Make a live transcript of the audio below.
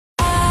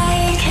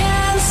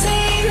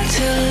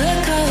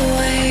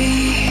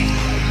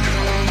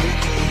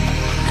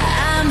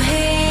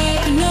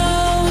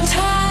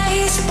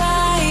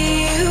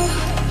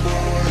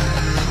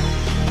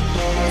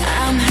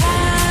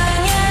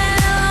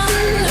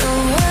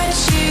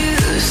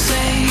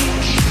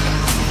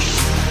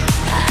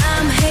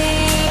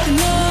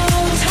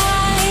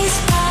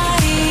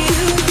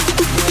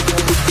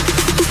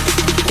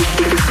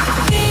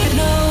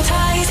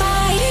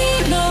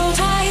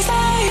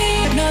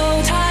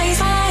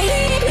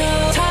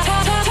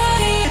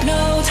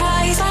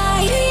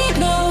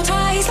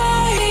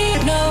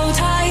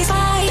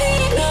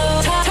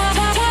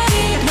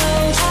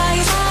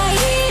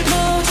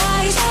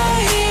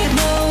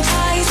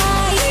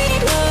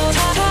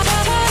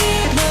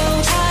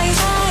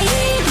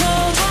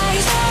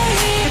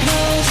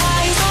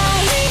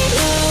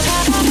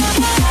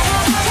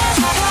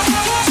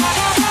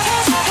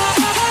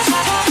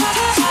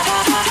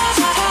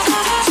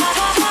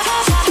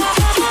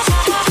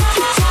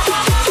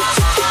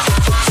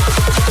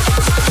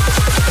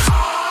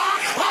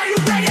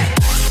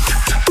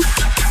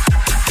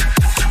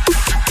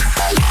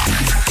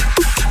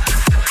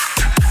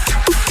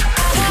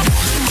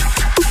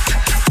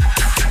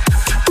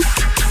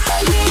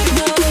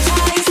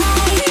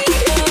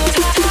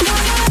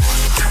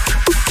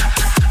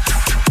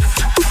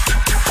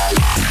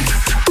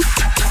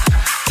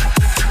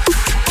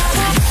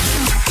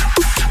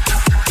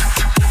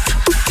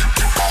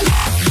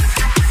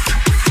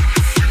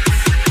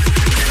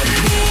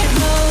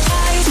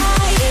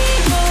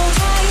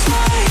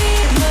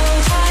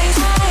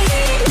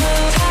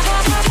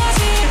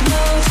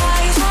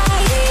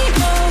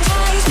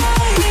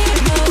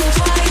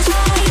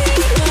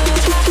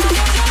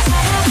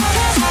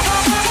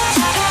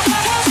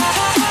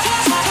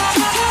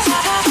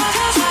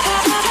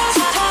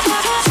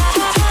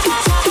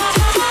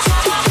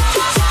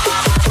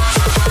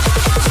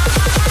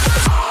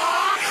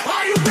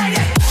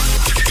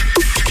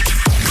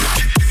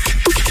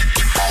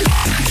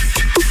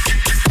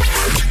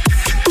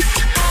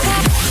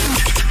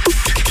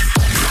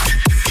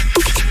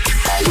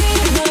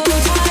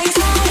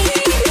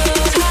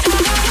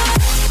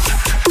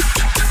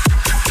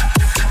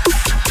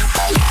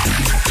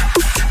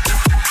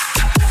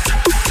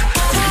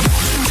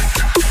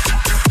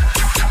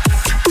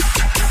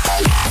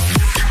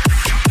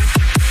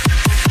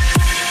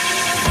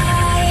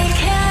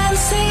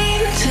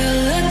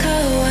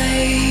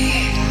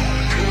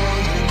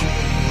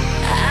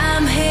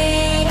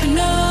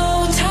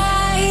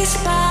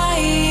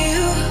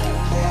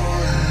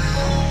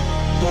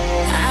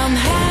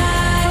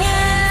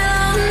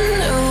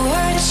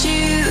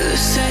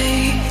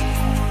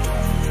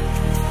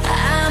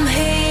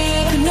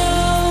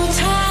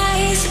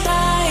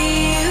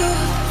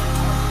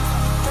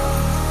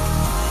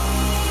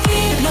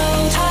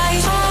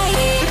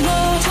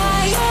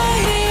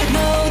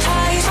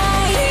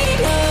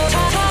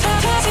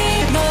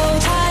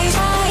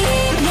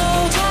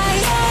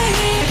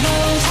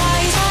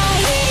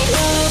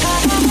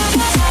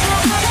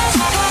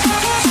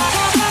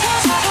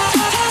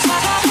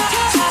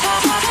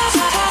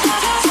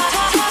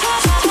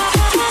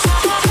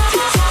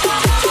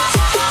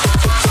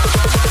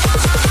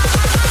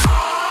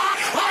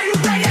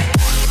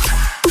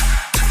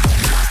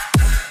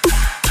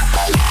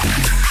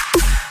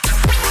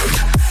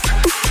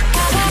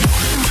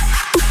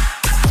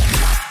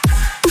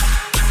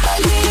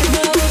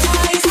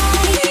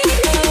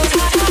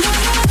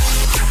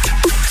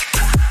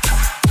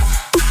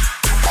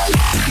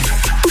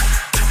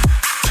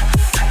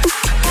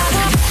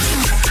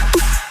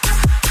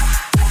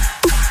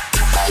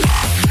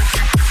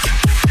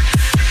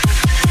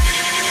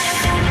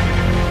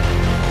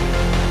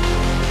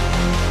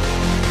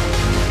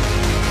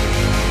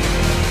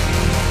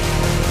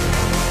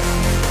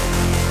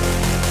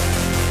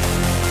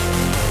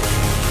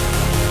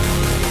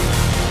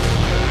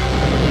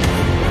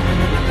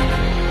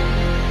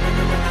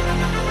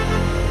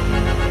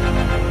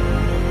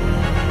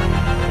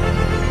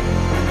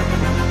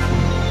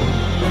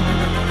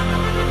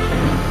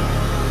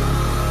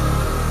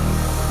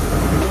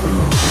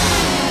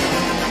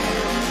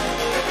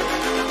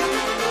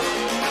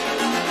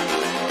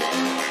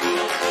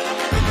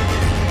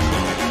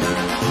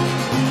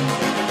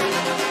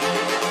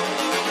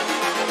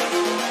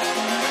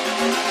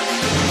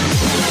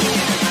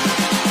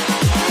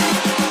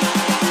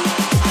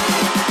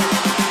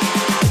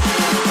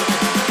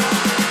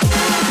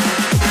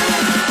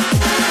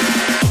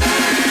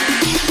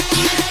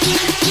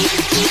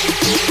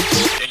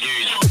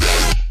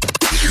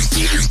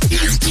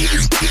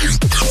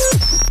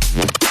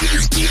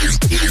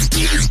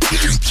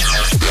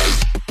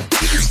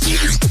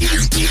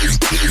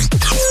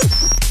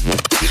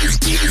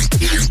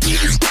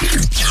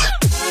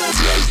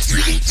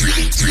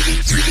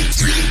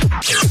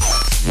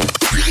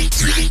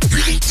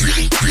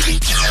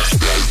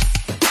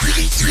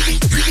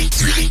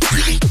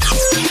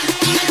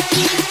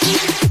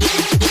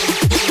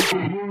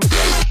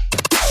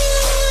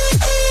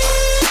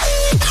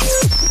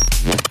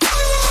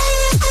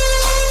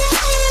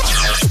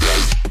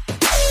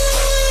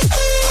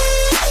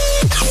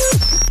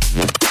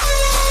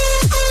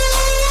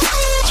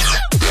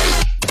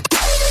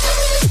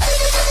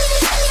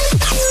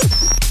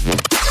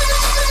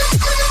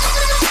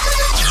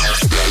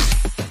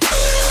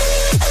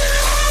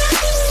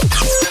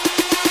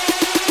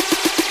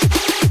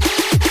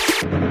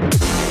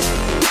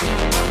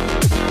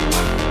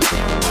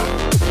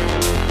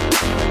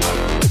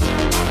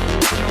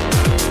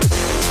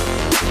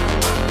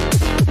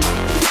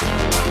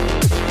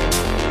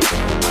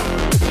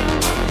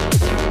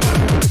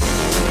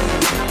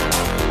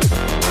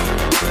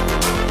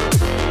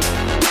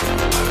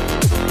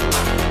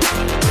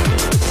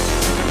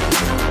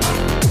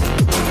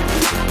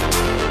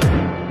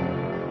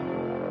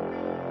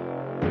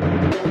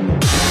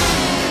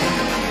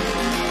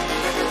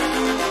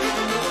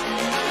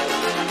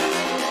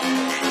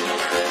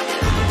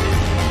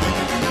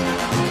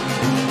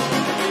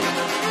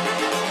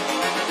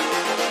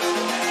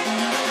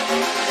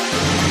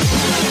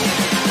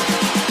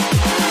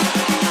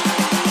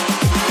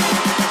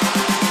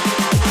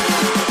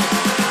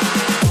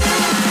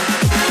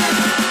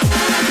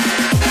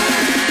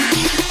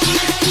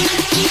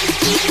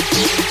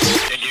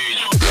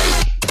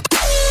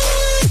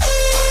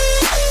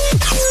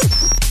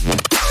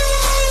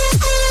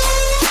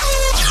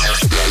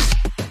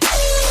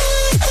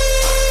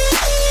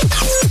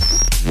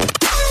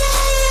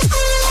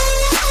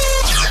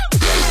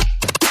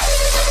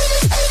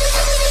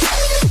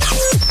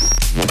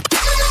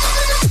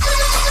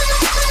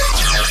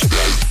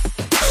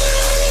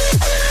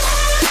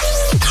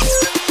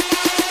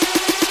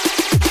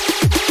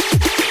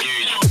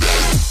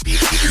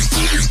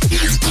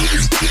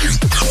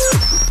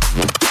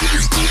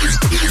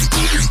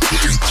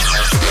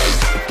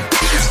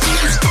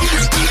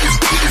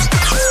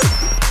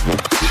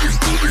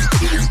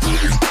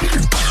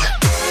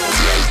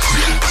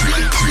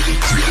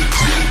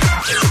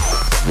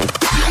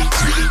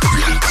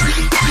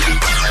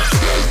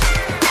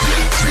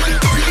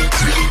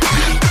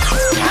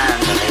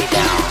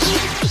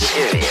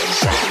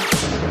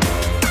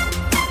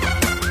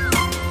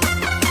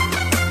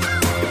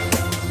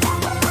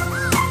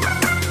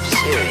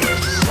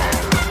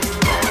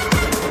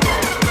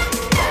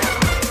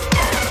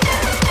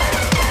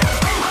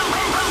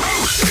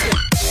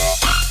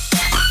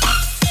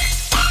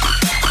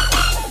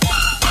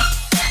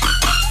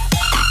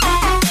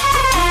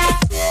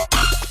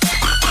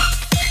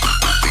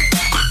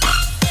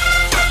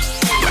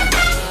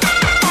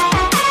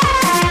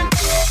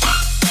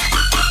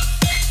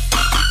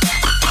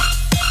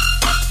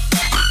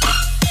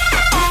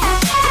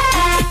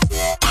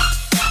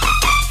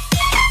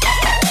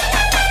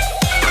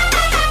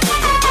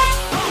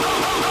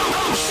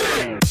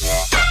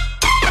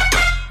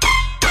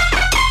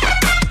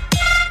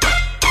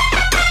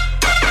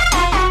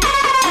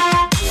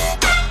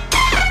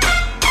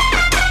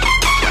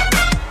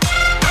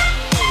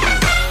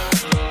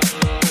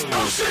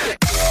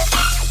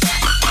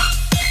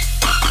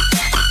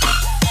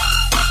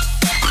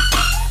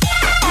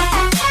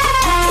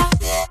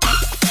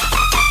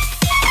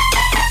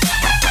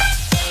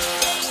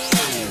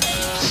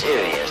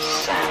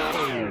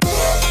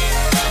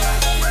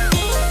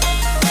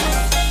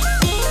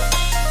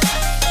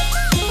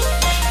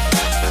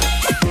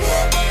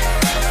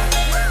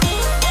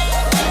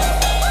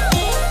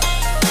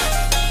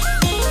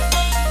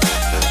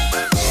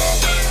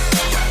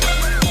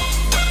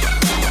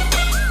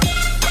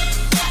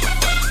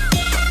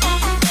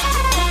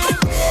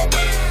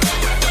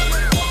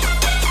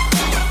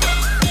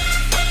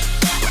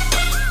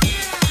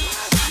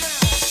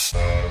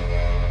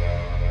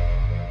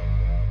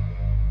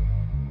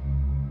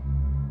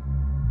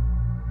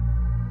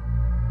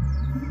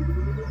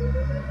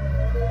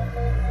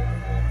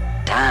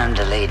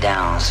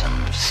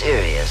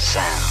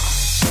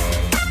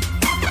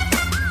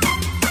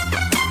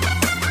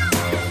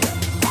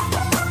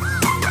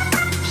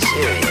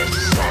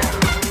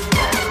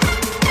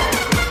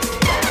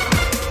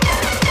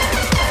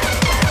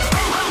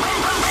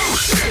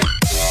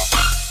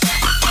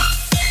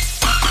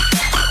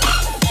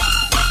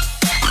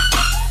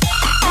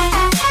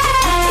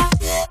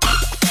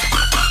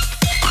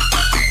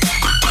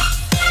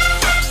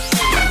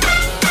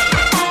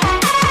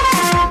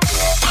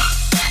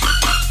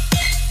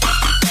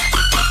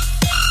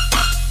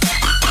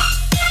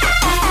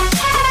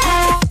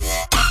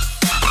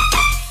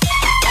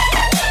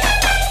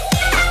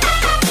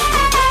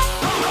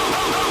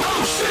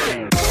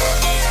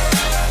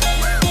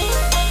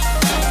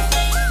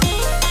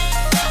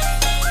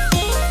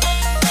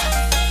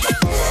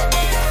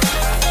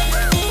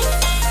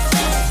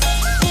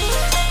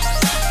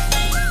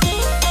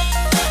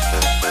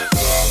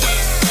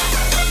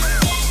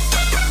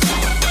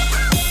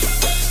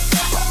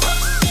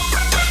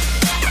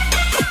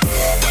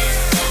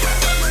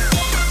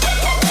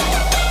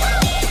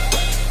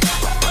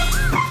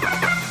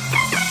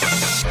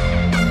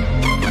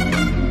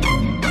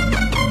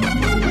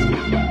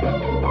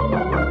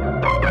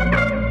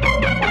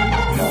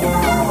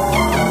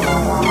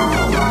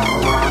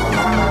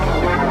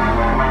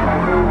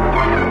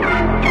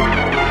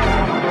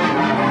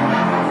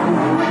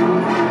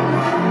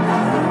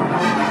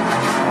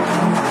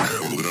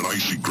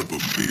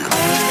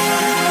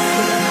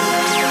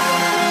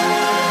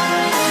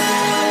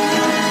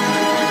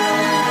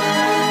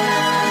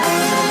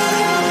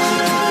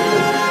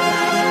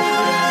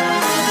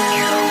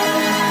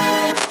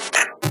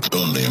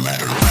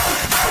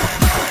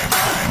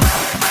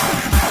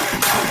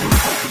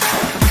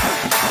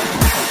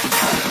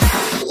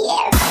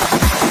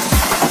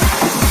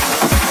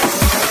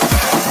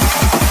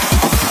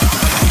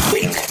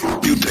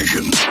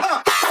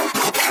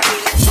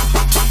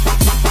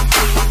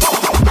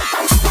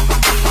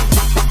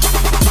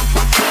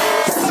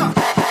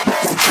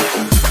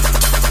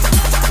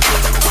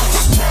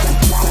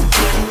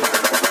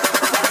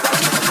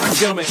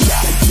gentlemen.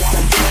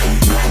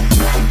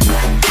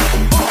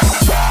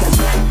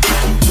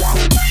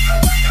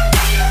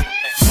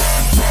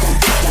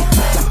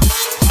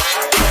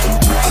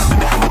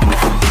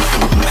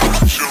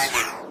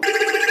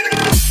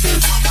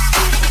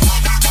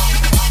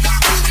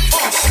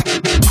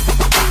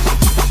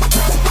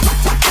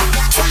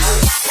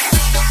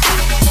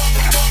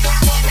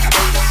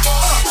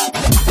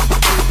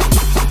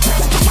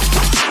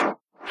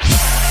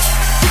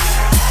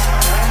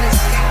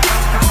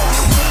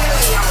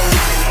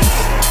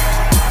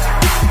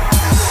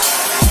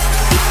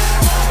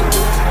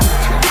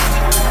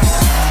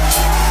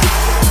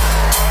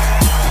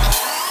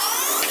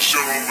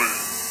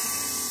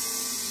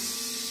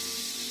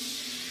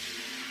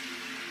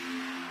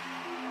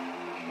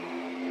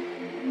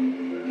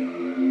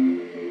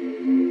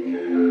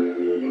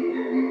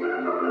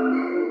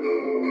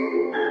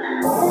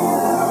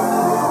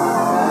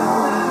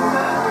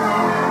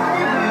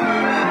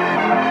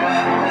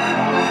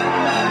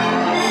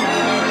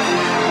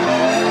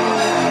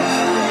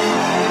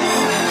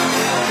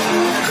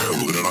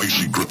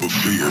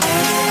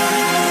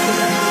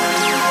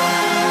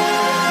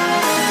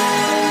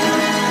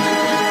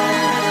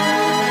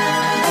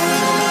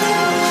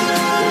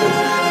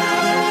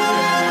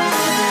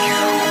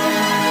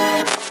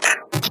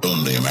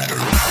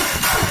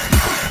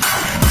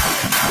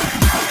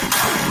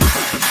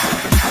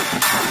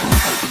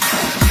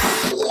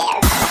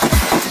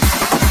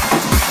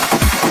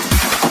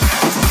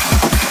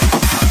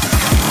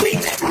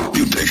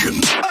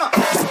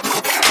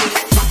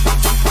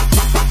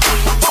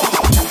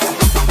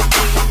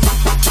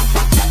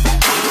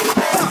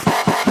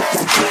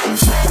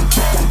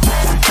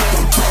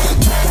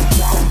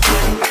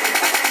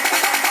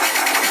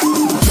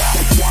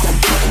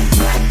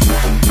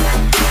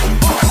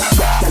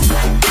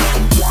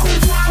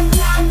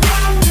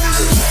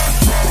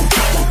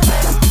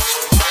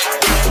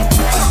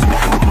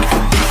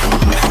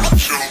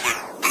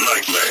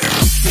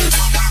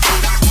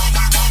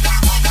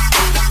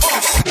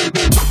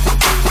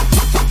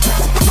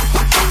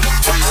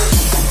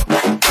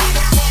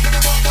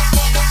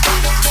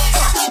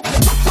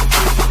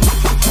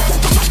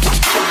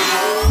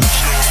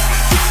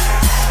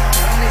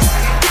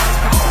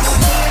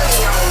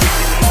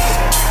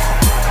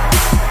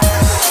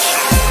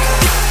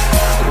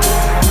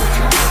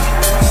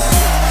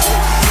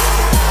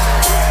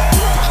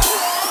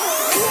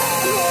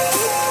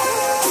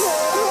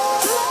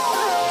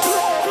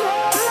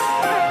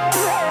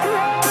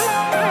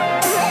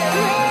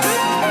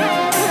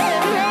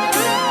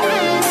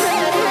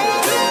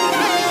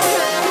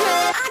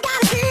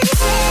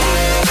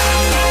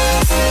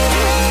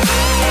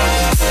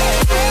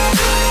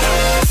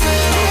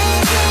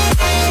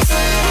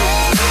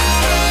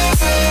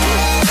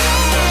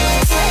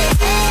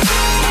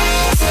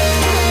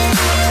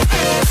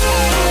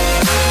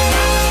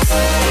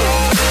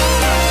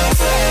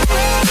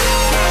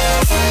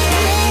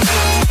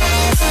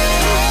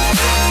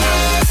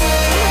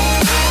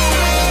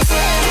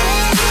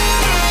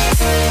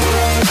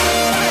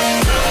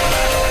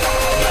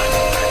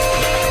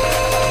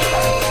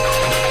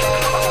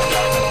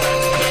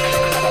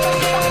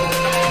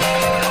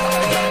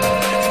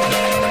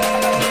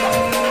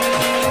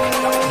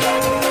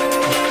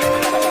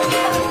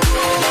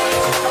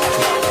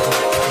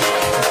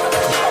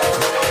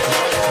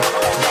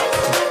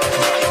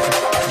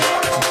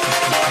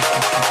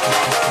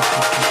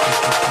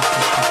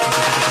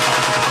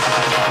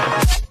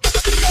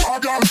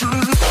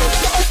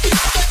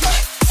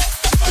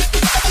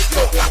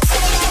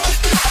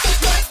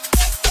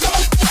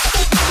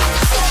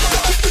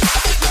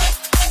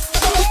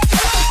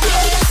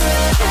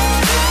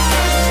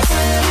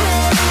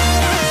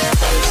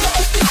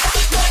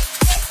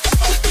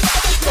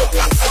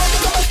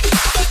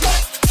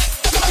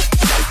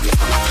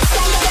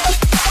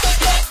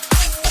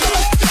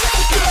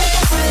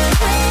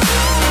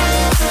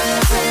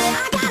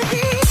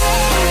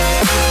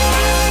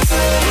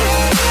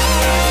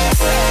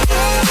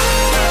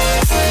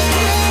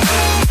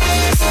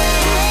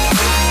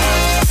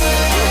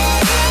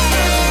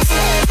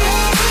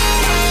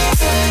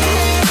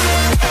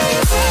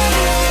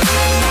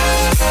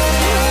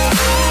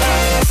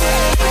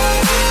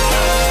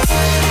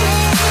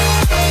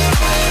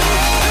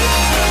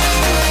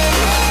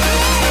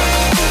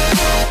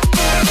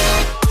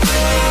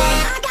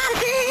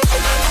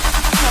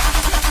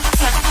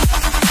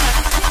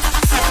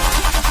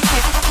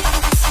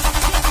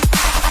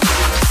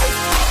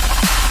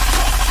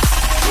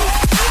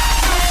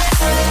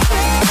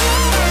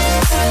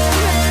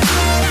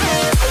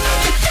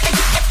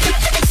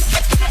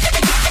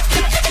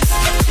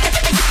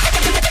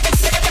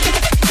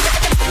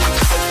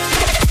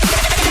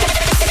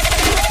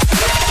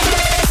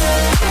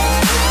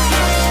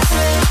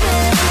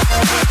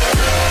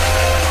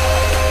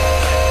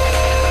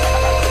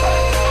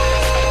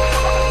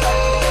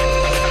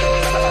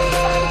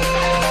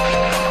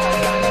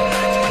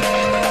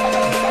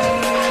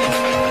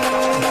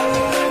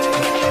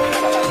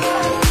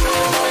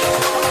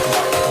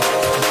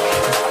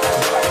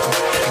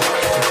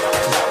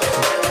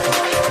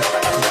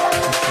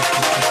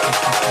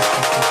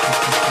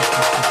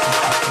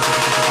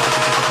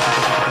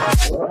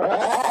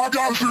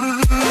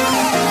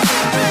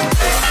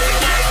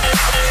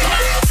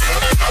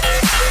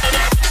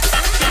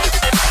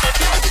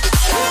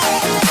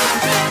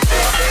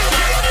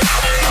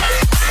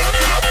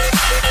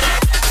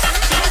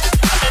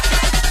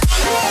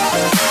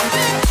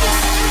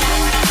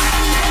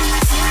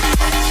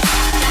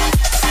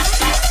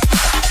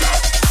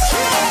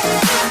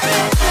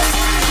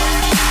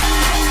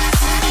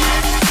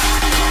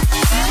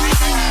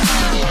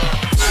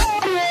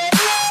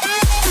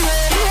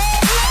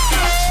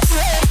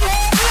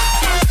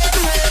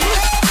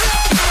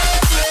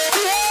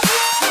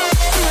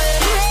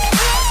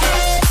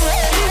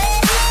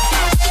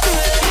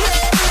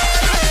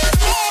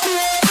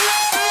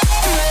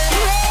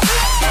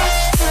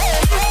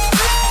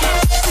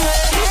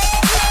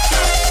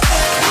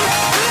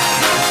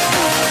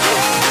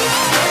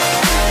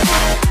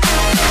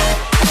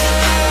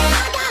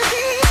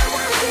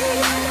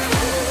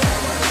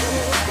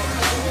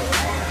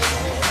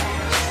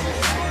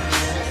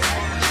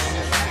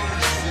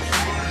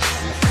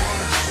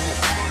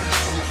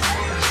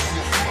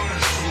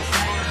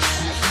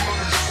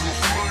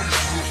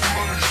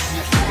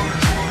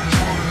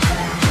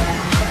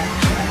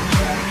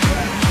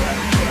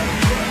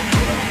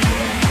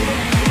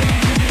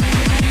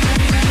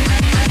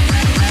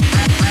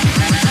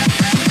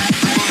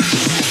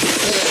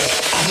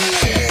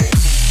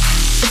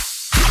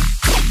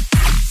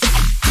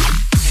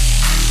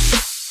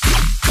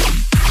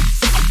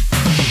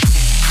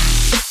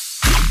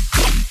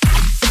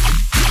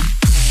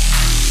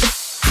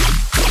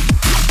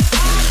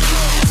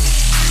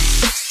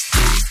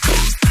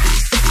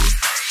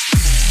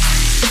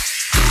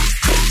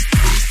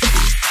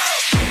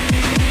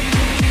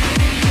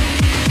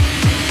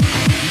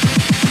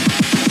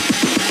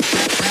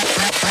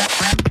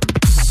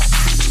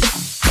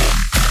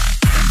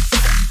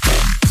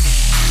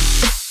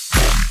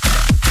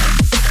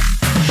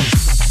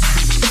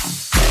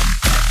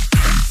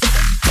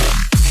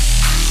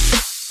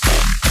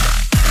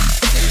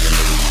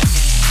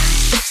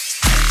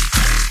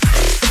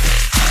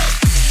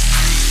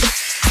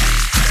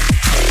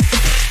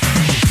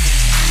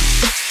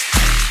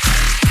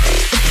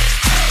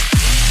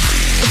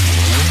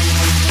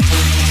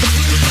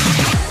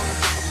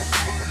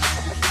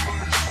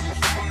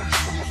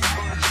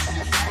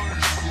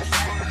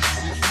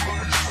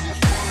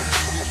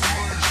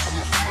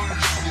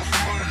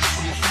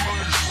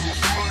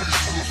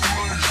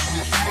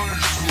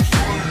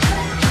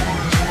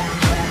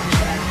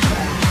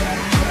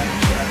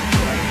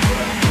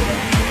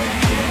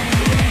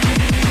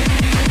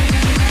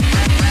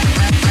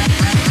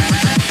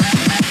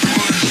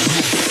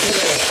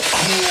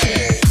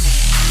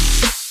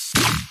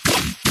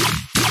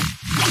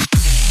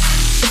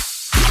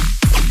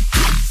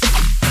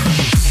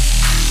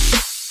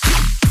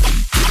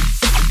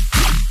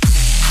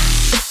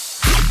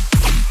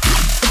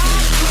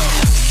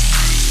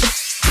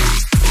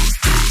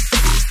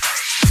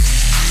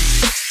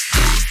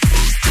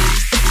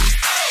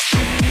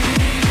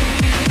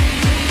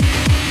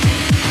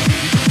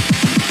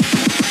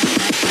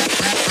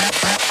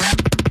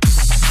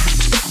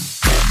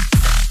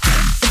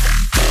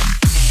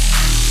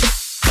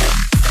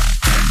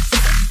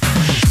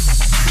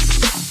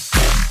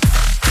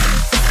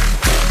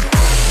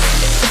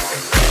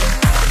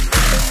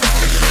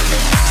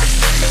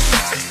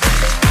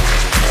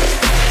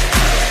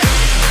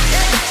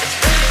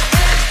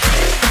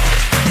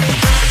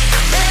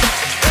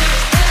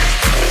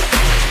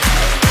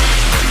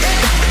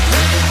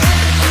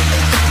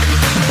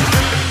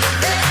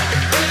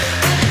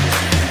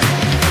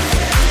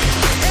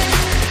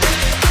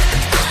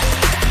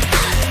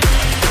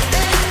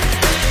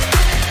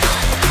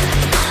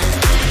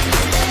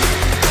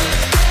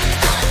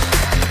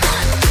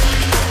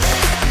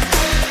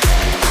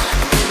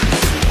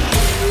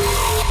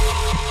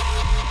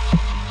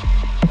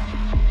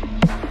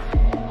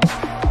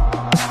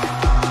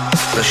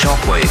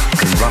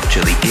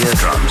 rupture the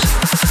eardrums,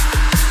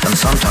 and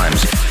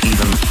sometimes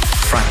even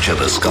fracture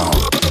the skull.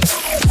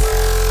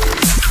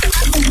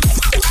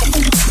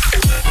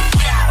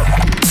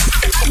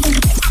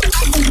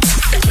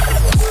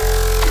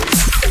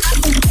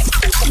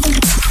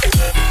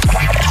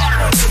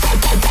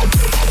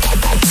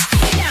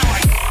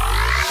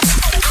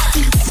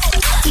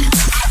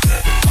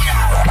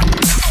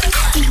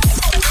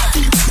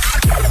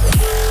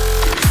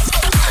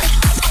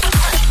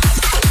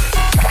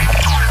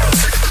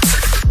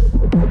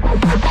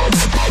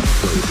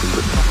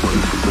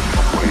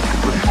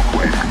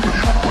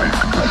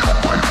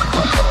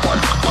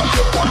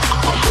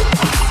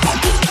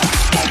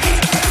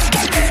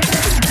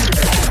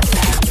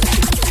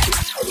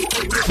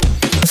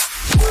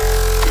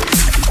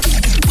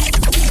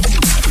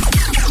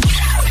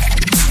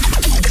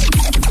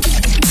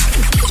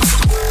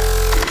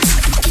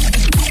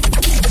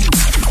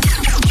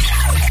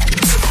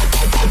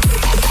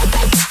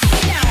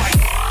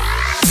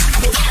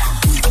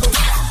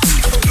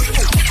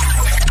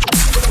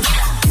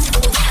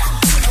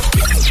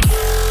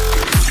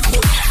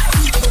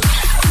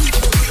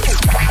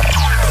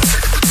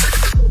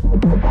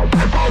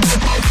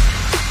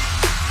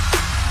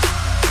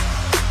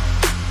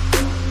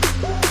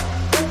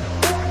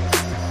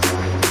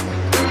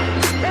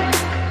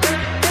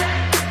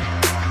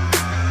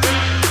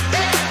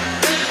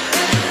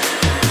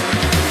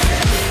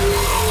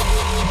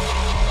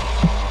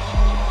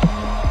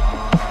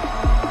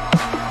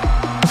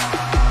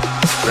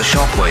 The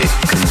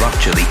shockwave can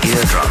rupture the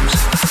eardrums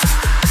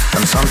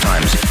and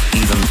sometimes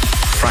even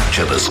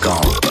fracture the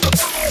skull.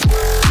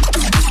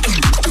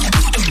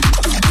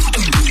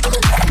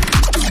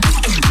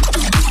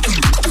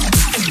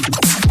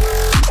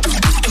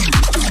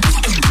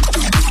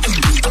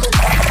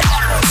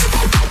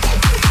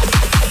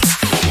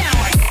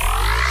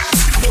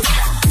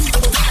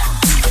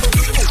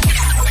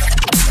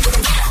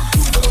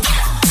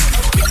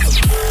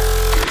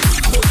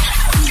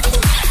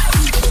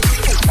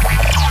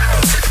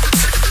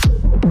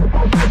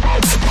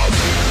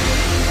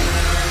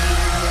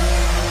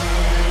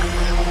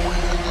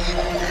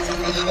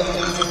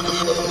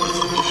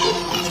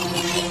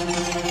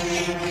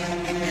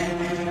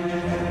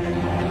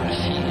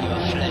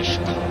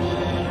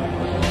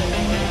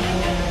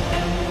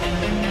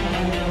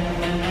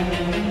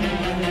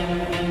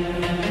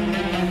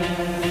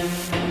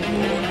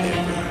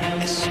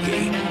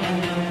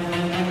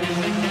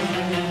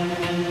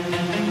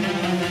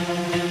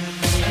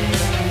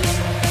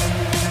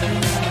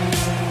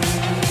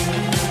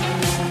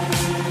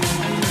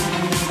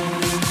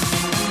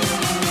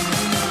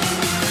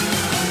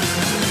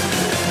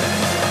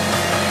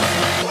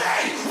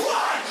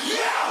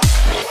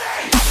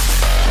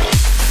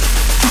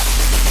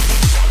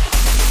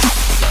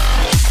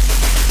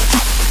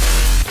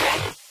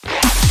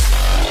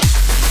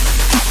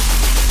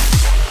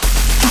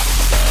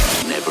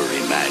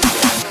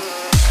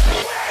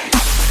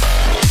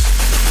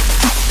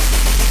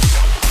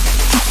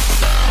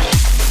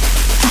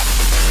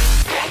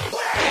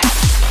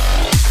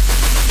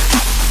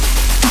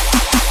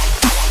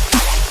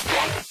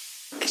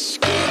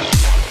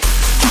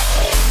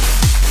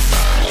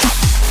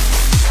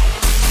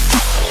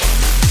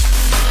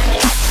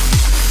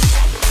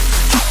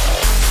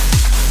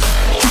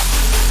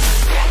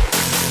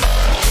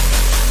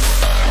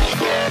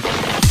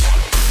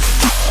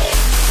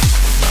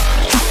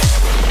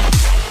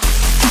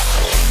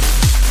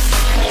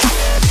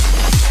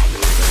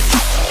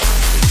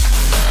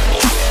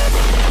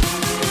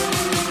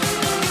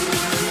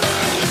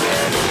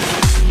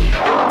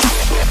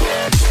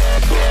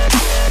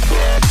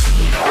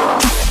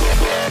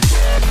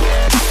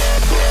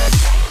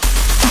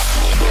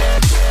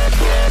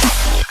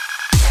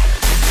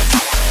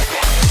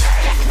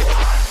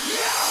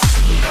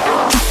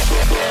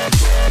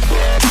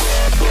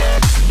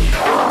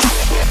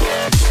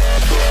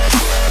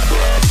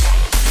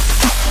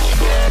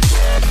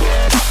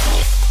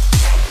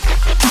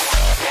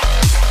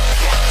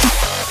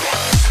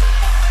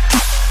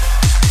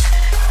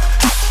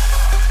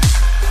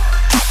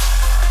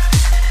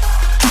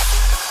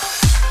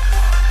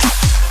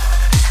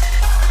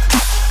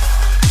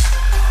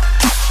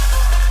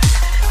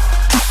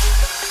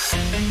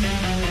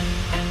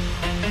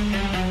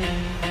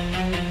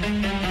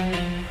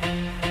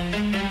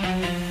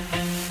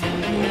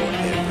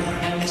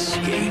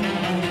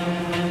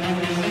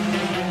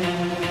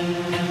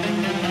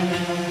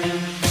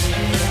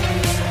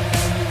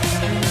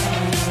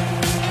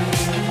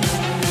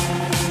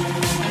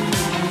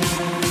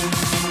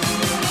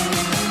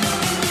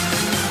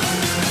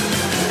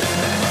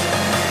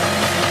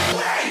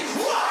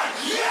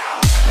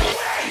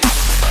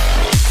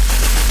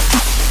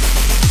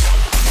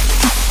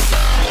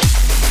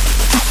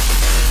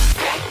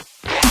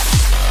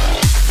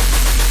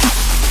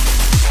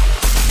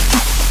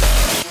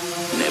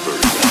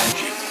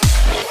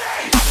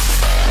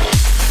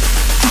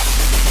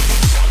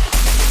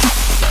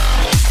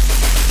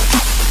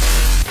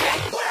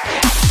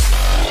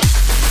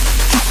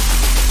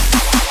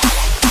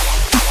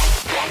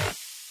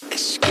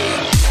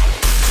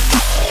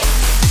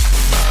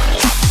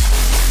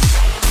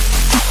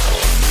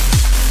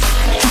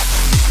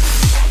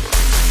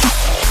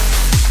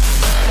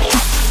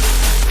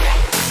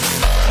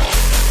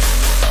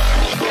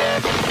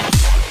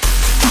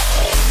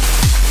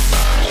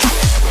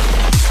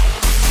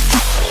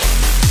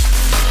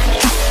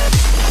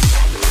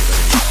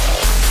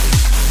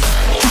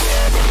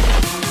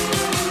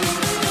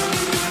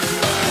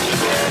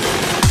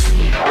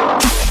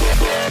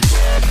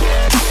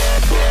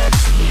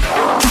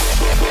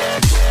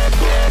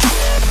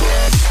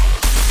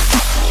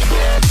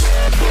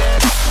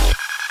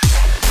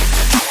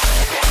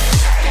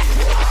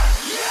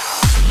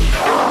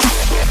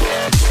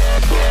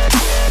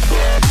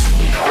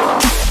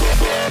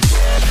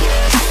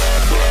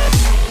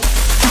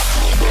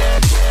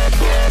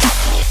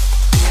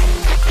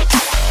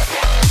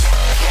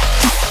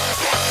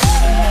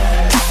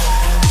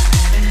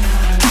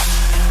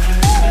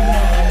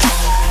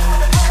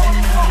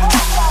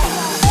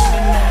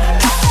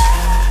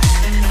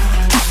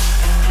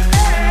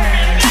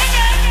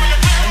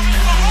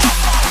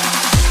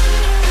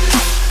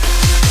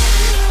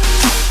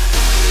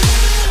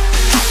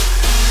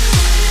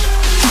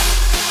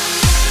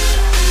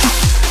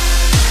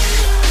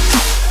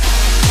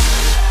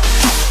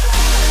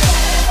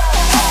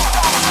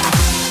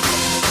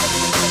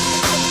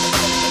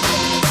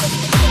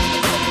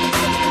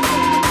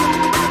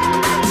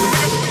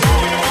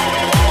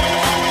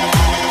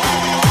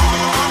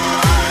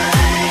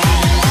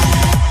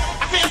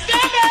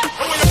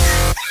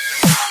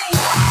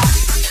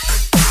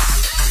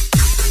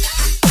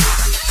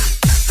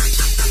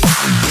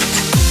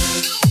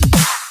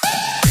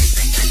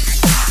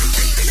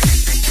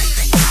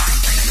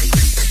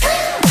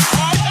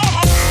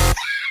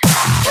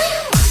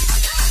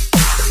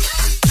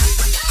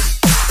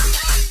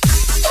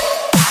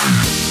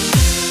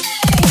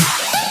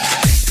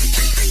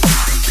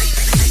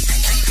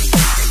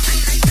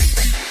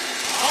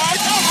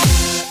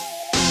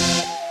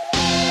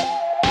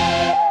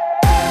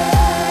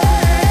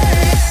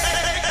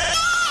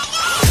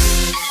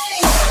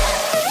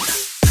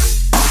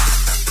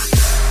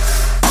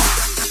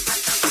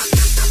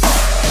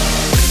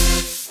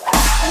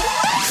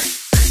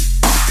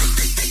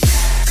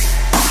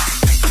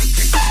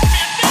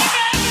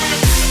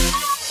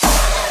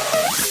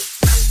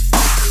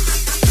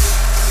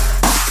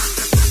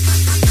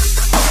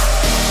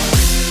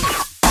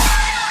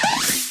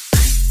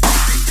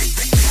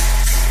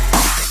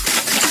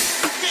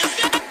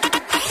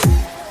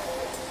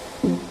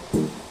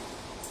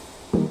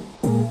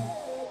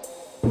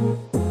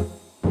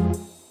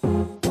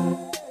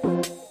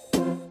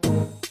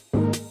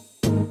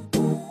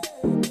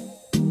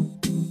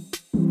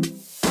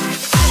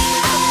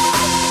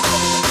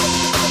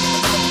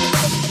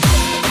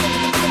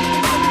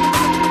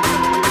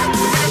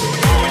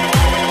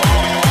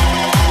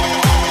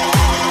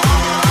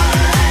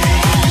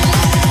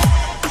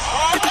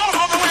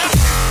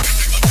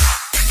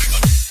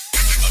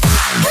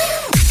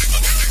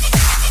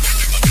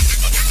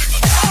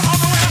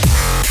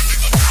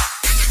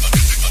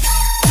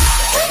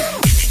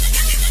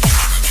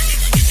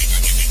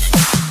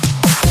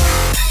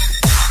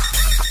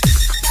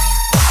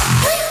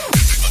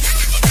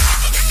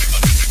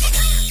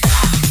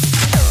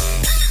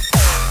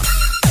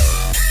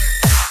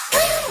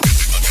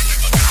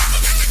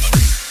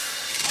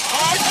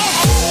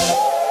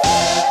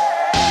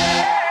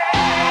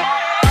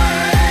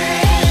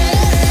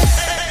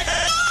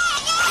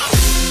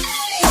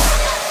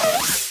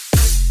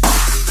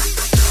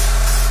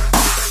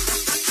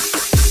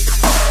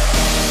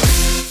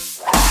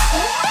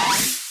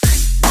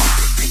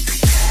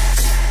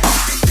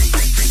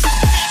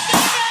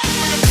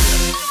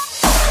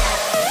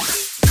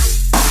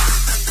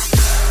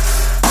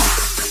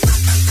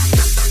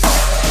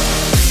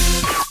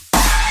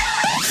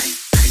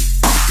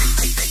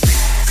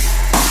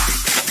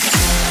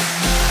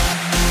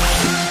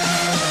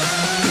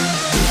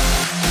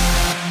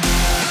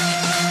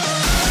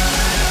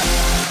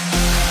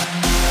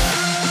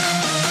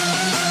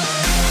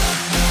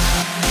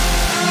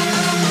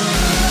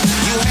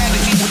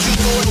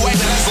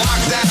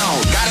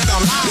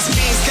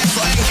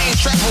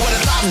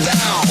 top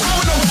down.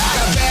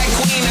 Got a bad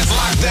queen that's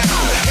locked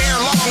down. Hair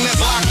long that's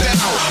locked down.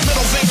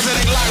 Middle fingers that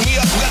they lock me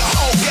up. Got a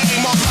whole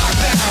game on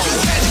lockdown.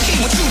 Had to keep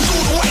what you do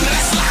the way, now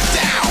that's locked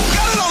down.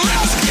 Got it on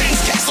loud, it's a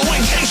King's Castle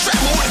and King's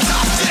Travel with the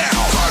top down.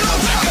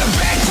 Got a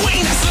bad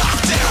queen that's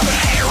locked down.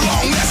 Hair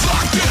long that's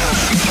locked down.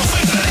 Middle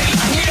fingers that they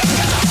lock me up.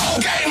 Got the whole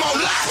game on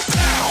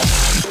lockdown.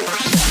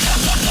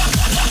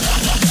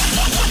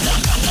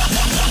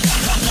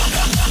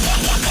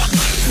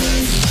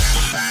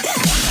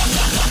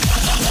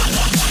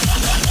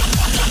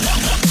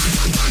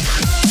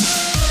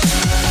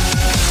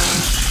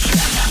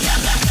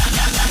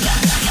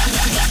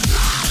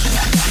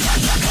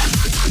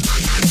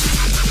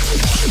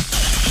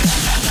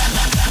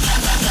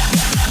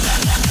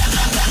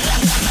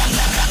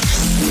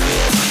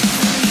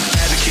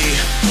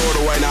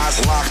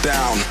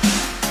 Lockdown.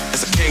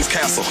 It's a King's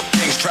Castle,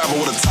 King's Travel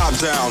with a top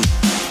down.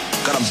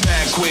 Got a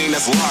bad queen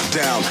that's locked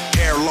down.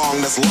 Hair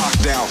long that's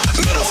locked down.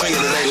 Middle finger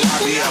that they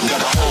lock me up.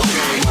 Got the whole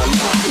game on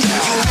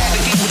lockdown. You had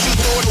to keep what you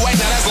threw it away,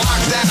 now that's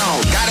locked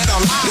down. Got it on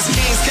lock. It's a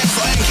King's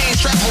Castle and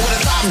King's Travel with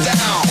a top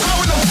down.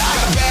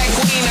 Got a bad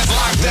queen that's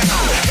locked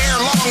down.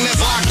 Hair long that's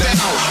locked down.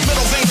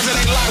 Middle fingers that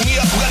they lock me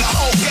up. Got the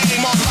whole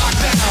game on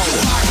lockdown.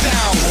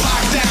 Lockdown,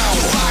 lockdown,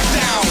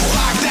 lockdown,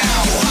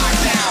 lockdown,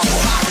 lockdown,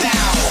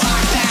 lockdown,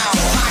 lockdown,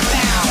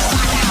 lockdown.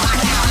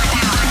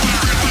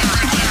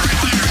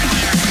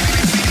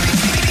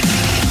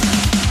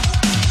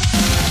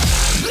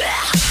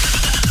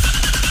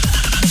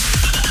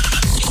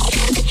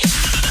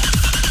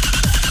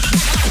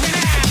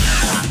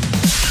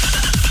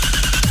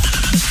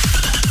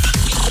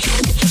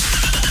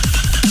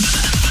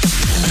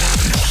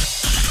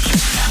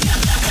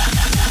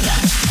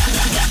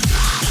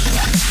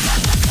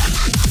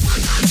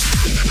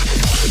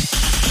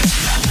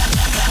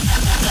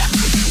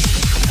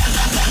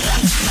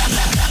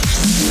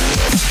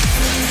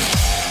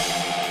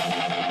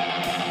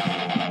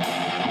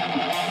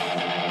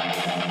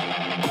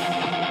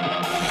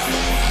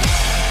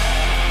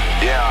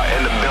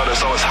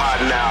 So it's hot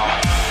now.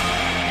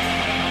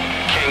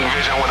 King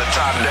Vision with a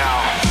top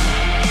down.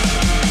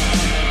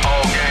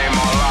 Whole game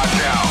on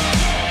lockdown.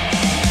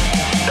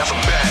 That's a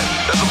bet.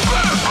 That's a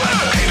bet.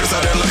 Haters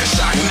out there looking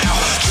shocked now.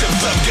 Tripped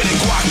up, getting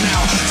guac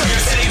now. Turn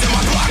your city to my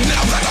block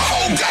now. Got the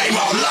whole game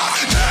on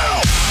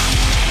lockdown.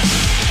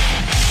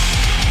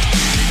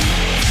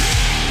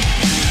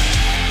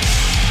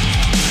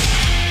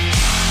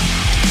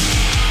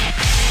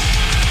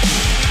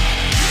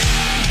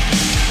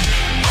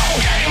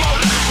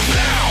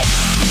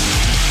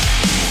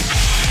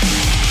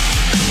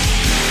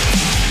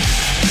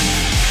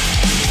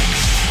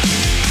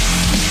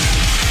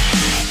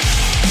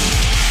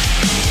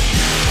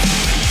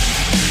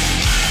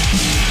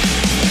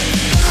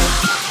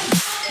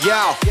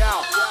 Yo,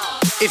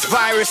 it's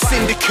Virus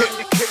Syndicate,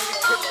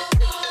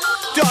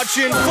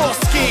 Dodging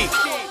Fosky,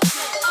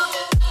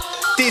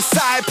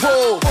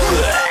 Disciple.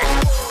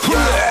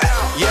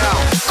 Yo,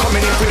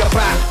 coming in through the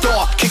back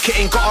door, kick it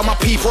in, got all my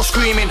people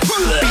screaming.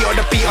 Beat on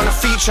the beat on the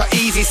feature,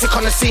 easy, sick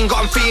on the scene,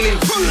 got 'em feeling.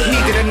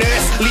 Needed a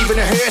nurse, leaving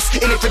a hearse,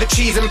 in it for the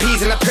cheese and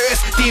peas in the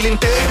purse. Dealing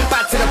dirt,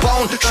 bad to the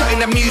bone, shutting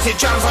the music,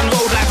 jams on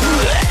road like.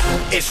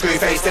 It's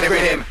Screwface to the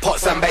rhythm, put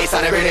some bass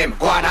on the rhythm.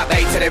 Grind up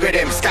late to the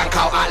rhythm, skank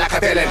out like a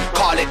villain.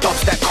 Call it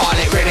dubstep, call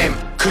it rhythm.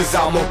 Cause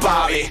I'm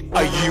about it,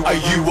 are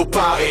you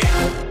about it?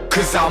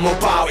 Cause I'm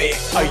about it,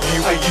 are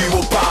you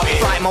about it?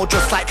 Flight mode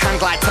just like hang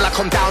glide till I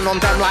come down on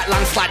them like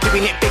landslide.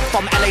 Doing it big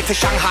from LA to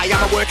Shanghai,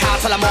 I'ma work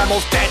hard till I'm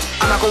almost dead.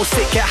 I'ma go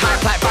sick, get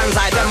hype like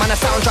Banzai. Them man a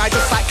sound dry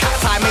just like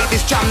Cat's Eye. Make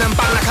this jam then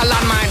bang like a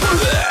landmine.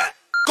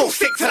 Go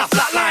sick to the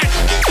flatline.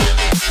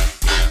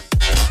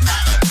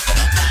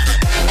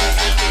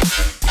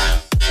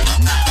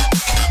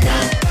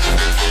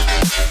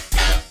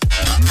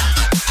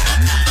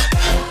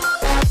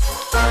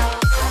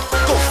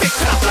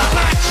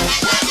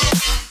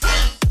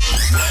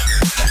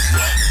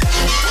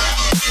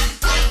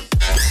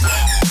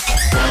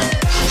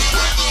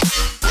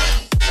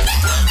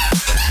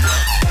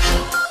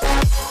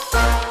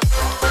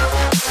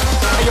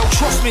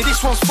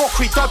 This one's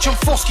fuckery, Dodge and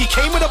Fosky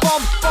came with a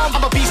bomb.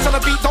 I'm a beast on a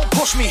beat, don't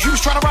push me. Who's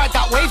trying to ride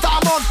that wave that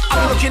I'm on?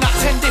 I'm looking at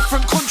 10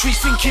 different countries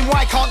thinking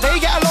why can't they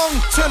get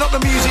along? Turn up the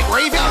music,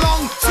 rave it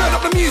along. Turn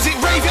up the music,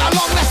 rave it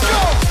along, let's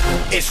go.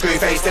 It's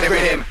Screwface to the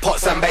rhythm, put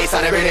some bass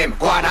on the rhythm.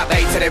 Grind up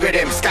late to the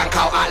rhythm, skank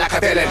out like a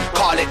villain.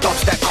 Call it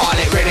dubstep, call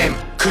it rhythm.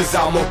 Cause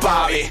I'm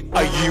about it,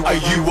 are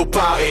you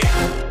about it?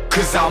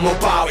 Cause I'm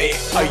about it,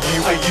 are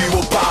you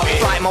about it?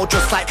 Flight mode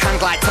just like hang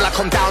glide till I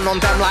come down on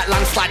them like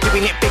landslide.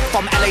 Doing it big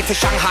from LA to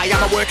Shanghai,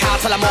 I'ma work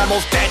hard till I'm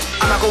almost dead.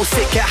 I'ma go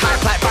sick, get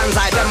hype like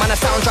Banzai. Them man a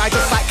sound dry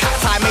just like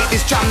Cat's Eye. Make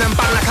this jam then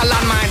bang like a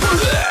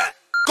landmine.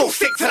 Go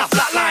sick to the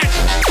flatline.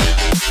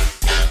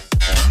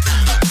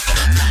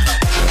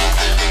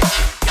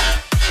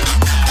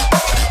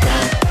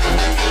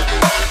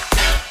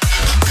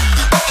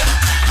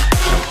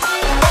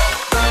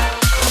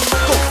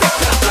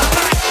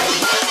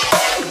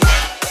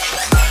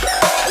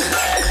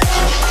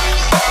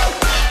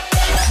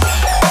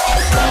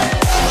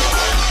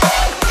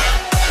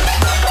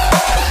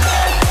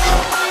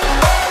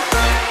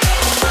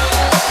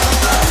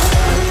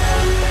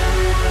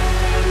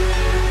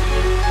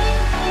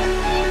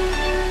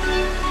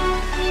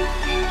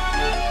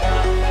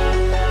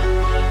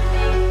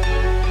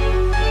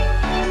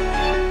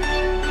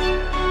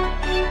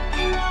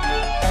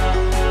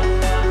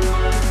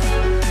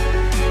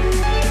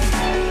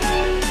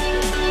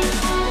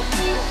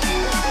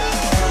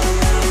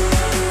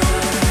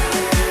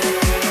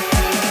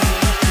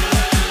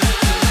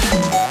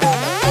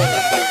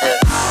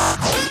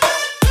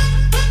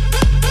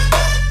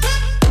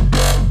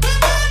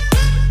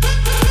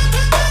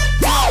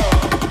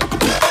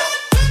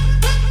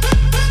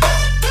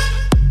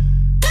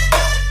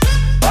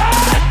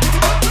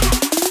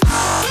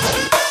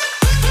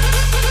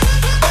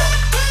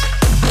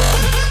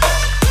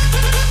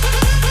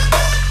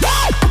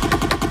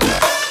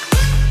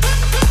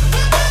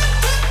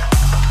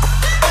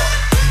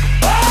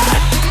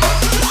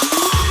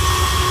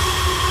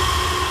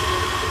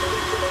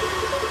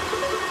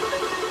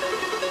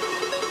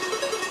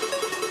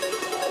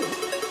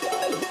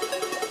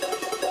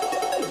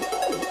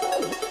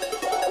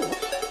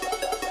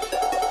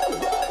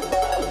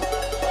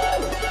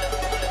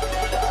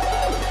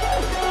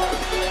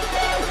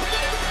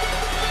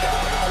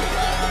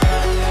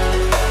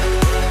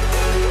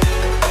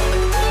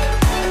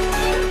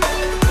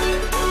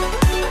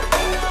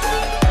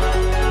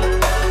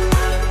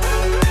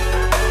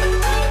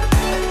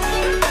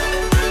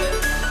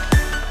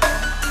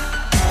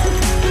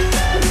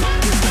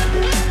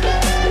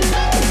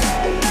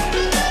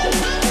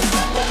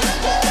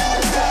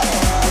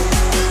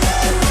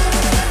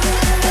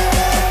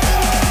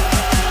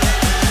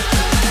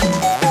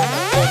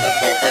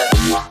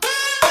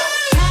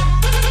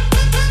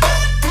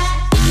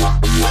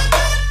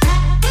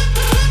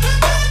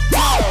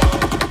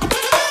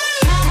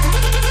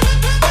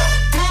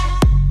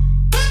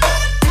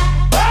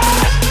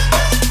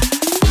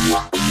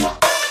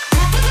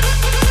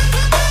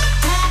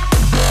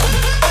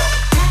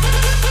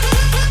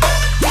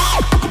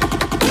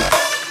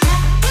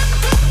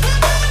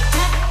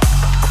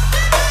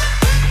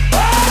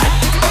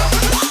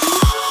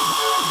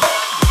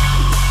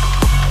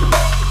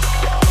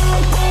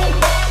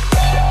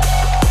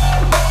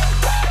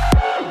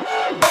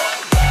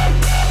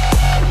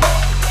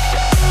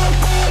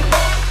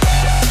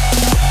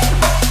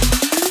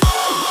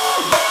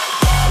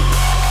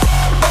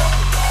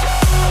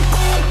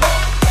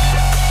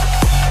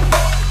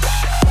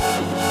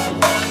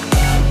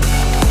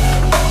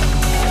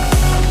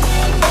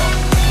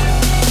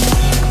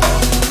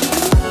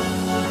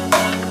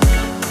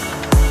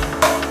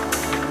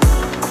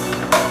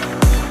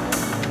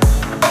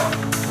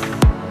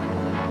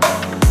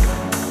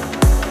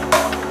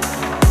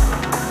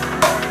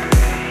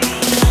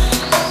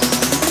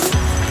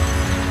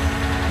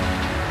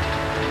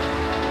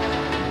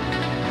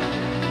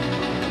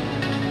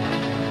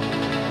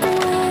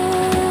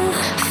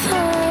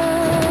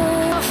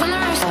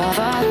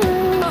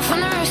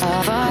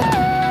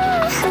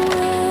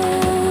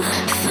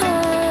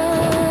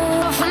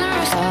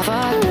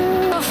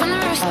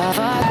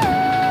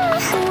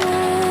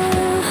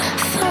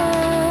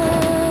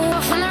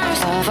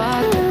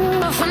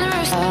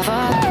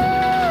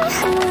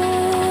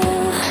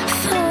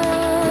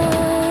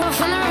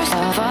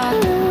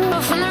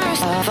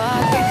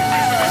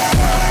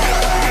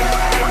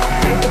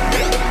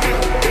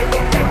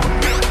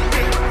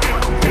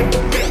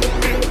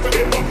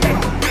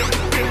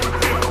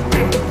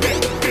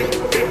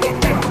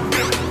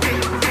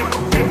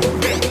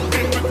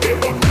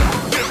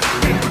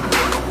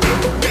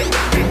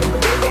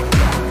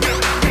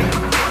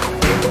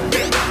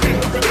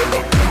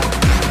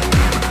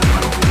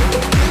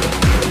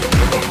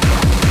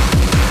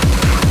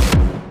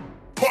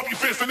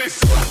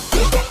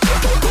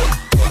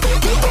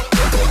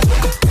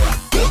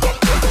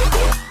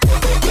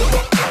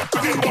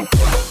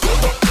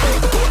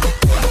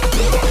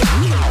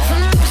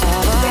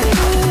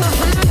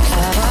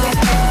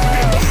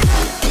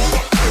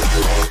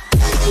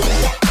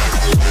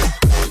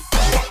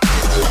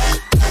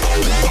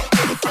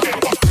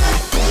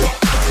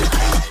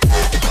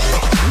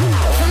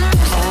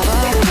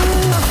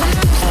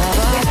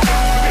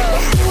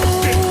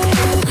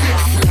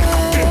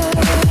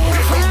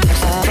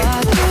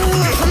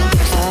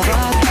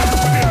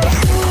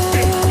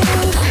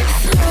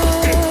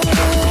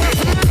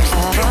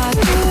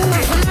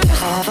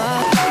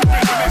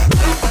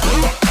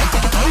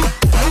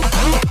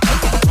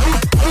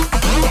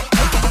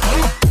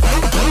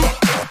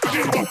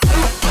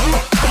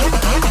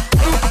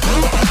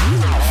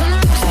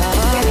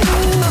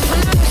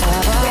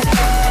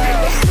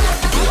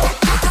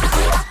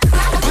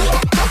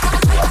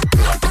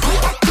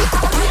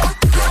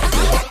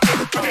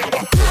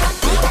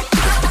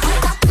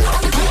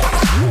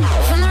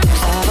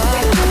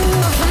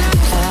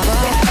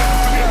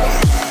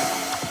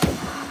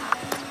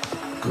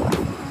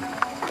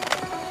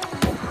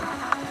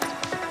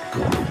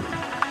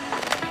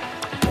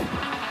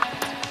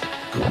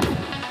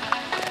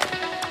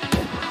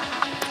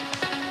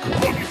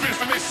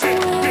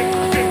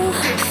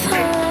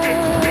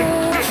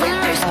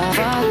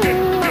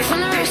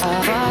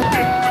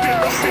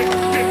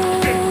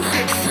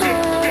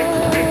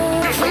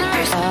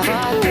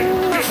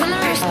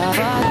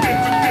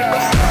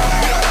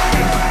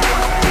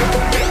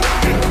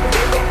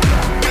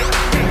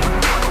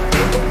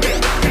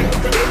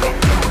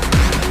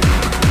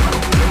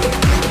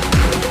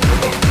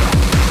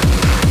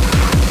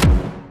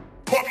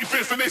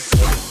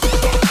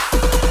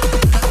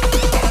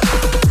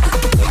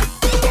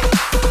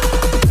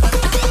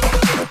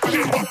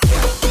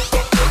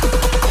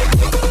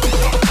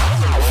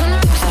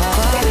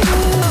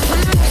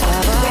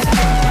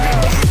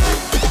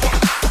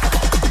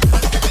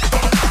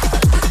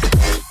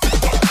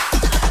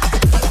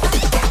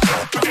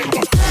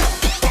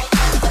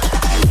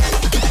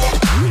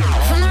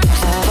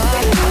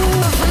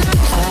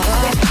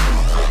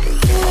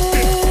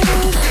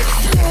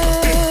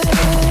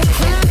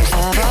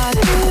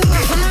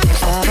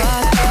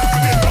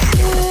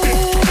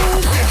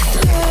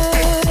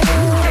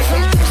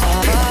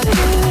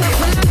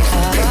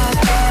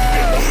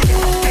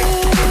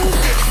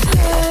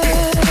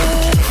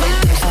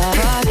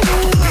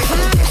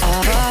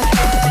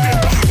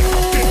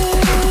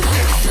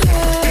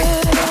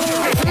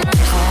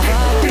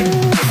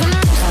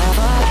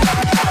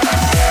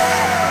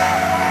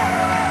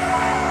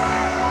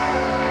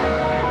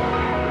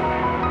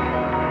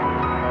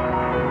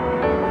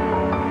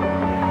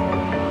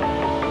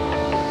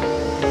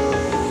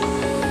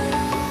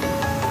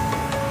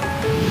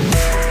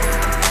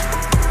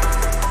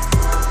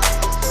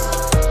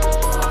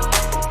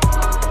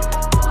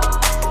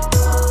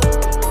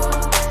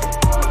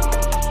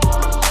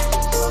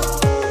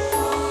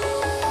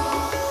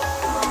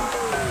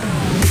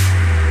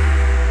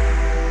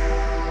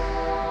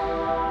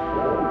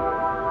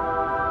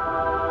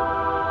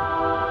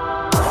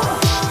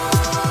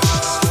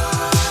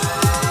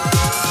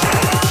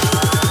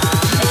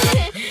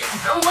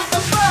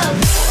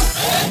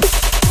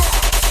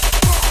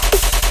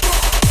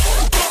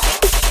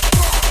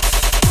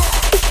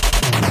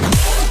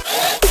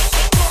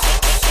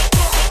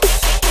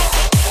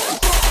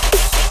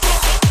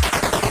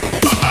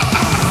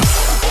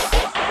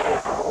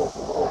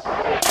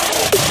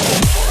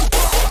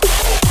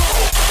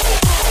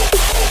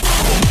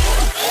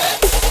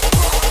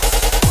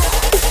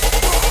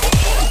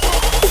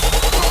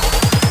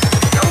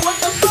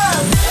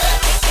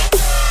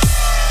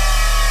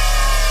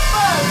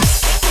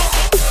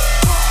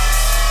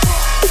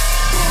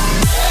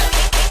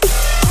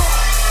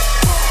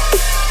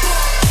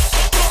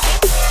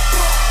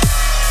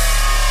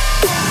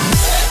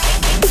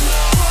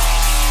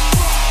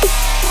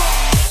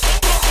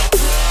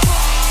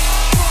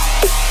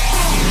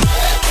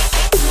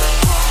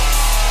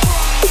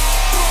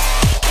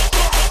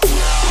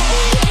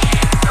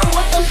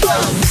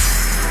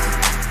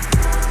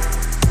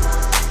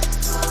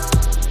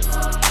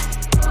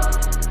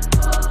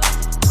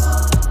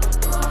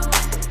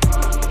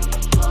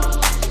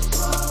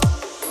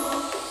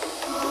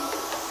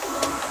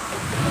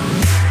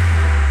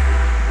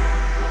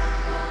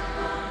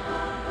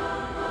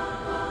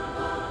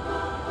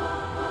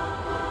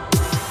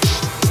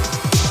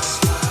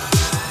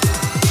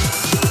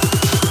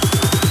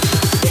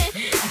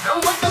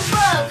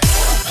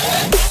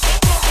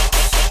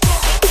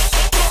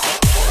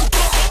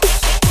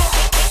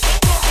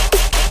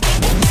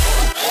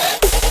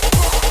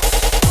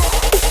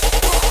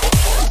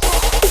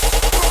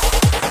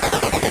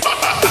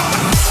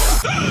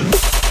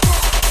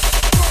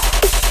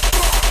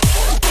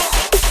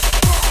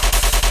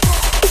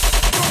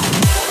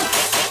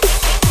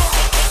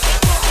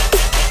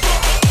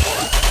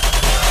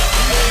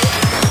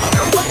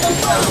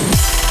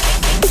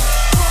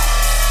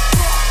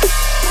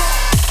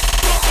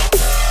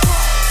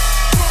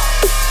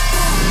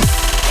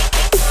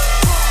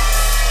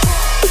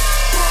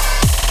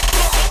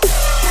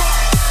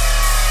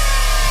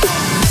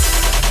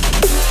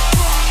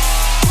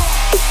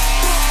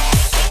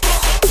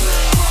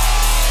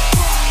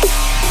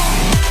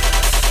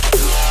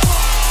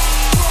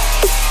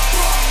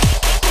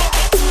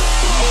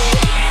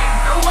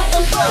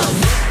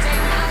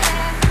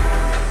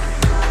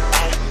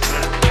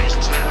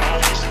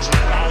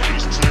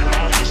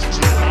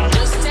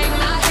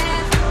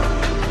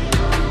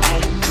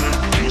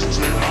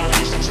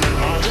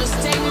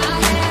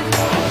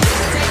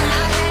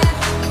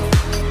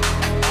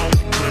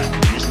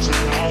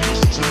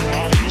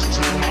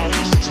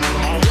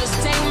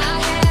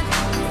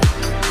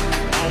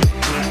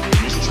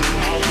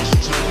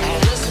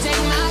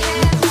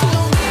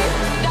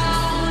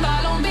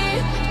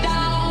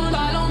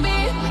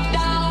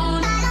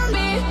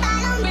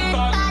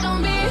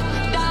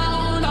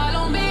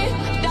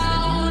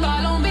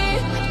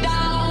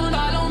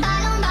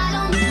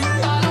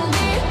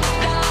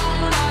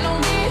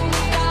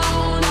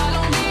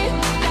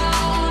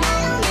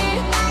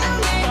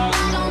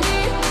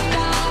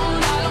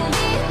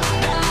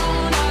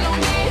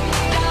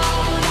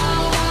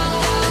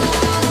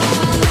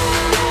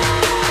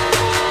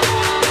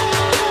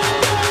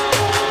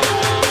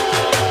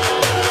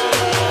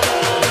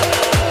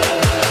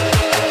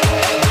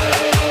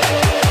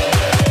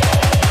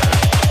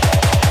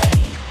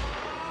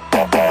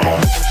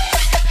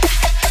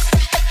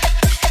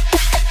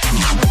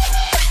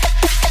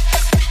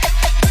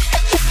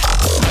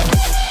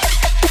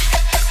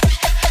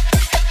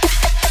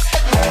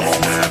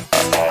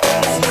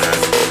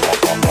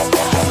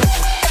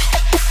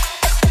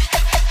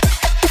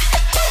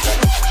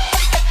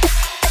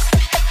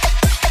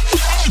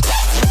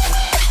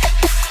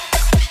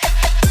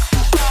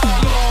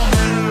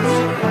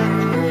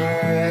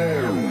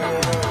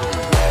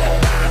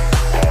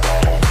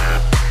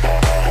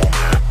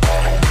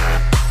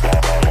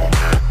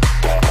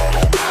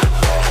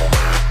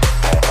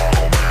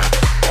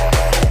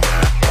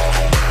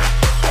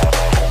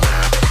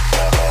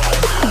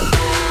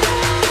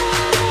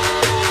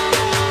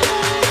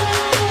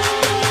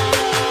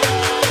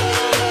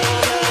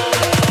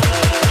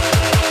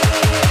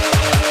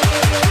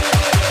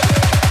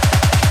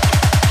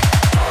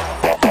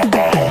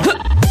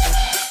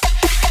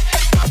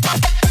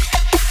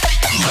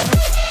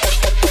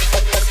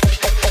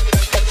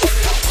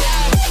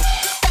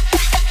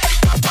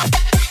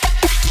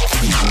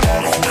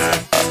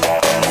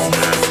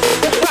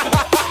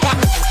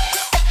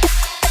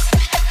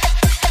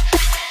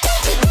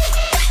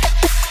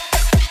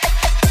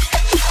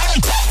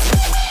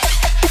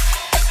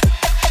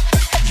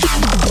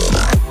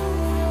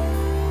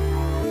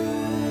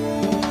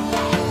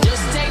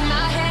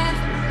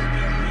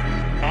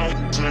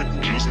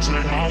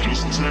 take my hand.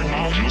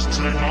 Just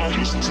take my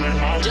hand. Just take my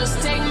hand.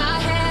 Just take my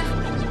hand.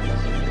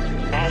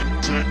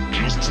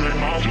 Just take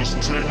my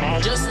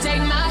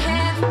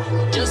hand.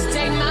 Just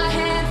take my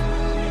hand.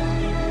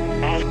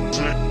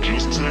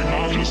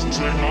 Just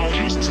take my hand.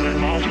 Just take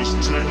my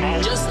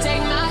hand. Just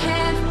take my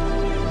hand.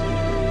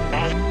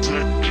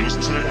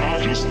 Just take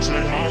my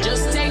hand.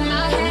 Just take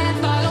my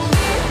hand. Follow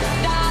me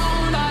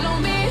down. Follow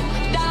me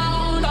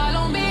down.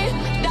 Follow me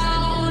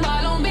down.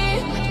 Follow me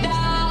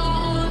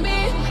down. Me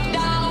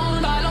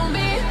down. Follow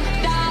me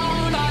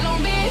down. Follow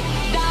me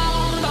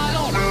down.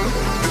 Follow me.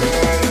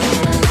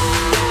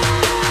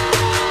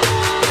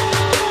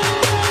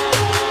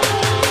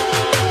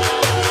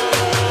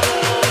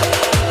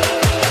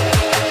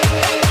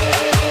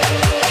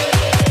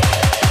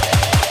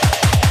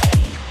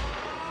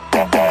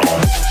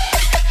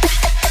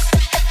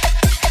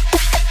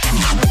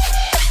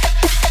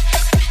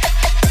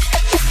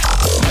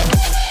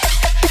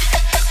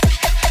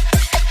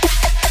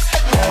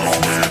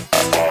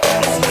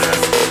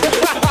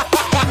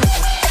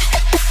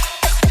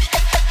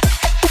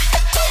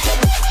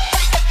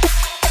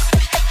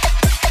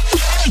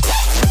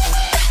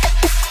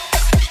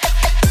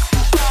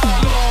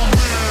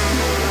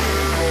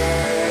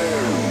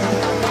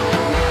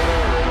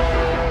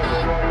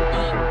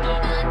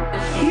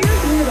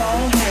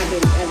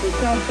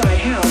 Southside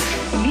House,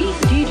 meet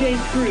DJ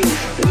Screw,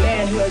 the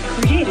man who has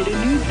created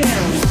a new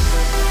sound.